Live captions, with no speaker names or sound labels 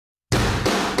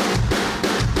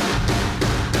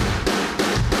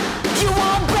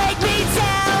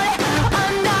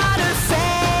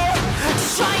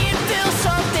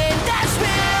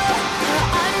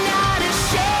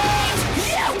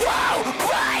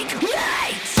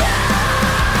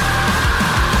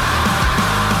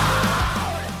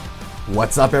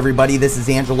What's up, everybody? This is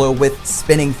Angelo with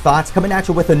Spinning Thoughts, coming at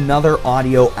you with another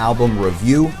audio album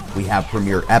review. We have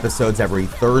premiere episodes every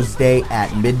Thursday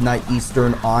at midnight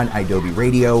Eastern on Adobe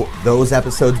Radio. Those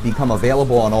episodes become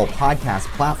available on all podcast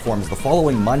platforms the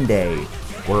following Monday.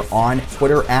 We're on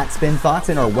Twitter at Spin Thoughts,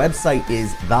 and our website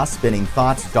is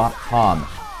thespinningthoughts.com.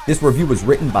 This review was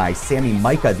written by Sammy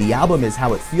Micah. The album is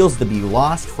How It Feels to Be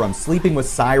Lost from Sleeping with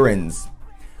Sirens.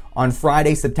 On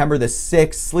Friday, September the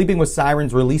 6th, Sleeping with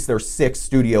Sirens released their 6th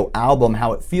studio album,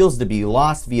 How It Feels to Be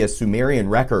Lost, via Sumerian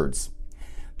Records.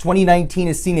 2019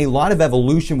 has seen a lot of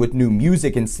evolution with new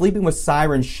music, and Sleeping with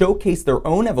Sirens showcased their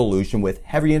own evolution with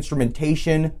heavy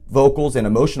instrumentation, vocals, and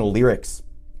emotional lyrics.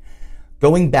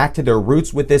 Going back to their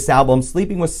roots with this album,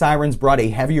 Sleeping with Sirens brought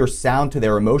a heavier sound to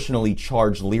their emotionally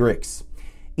charged lyrics.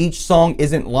 Each song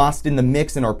isn't lost in the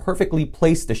mix and are perfectly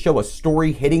placed to show a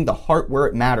story hitting the heart where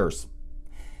it matters.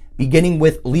 Beginning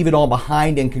with Leave It All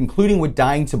Behind and concluding with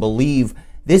Dying to Believe,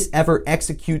 this effort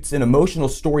executes an emotional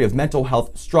story of mental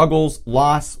health struggles,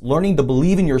 loss, learning to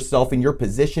believe in yourself and your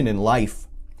position in life.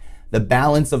 The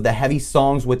balance of the heavy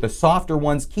songs with the softer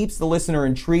ones keeps the listener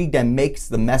intrigued and makes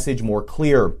the message more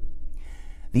clear.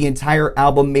 The entire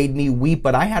album made me weep,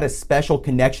 but I had a special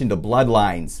connection to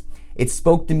Bloodlines. It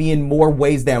spoke to me in more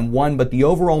ways than one, but the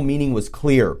overall meaning was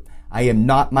clear. I am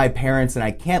not my parents, and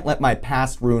I can't let my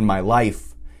past ruin my life.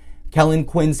 Kellen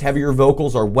Quinn's heavier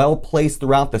vocals are well placed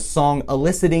throughout the song,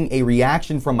 eliciting a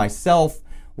reaction from myself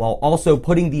while also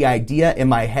putting the idea in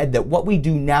my head that what we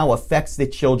do now affects the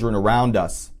children around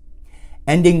us.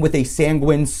 Ending with a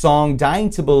sanguine song, Dying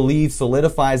to Believe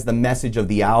solidifies the message of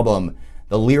the album.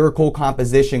 The lyrical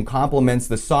composition complements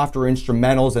the softer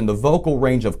instrumentals and the vocal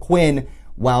range of Quinn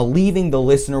while leaving the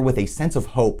listener with a sense of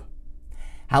hope.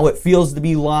 How It Feels to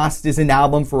Be Lost is an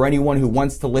album for anyone who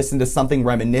wants to listen to something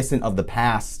reminiscent of the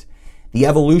past. The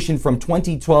evolution from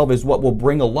 2012 is what will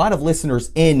bring a lot of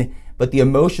listeners in, but the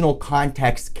emotional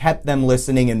context kept them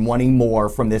listening and wanting more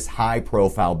from this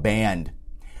high-profile band.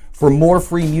 For more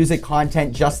free music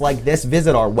content just like this,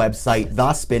 visit our website,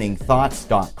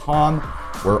 thespinningthoughts.com.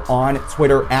 We're on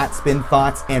Twitter at Spin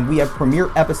Thoughts, and we have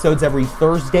premiere episodes every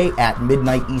Thursday at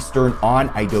midnight Eastern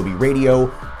on Adobe Radio.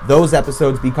 Those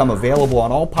episodes become available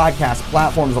on all podcast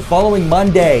platforms the following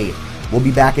Monday. We'll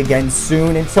be back again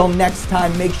soon. Until next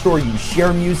time, make sure you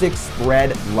share music,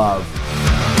 spread love.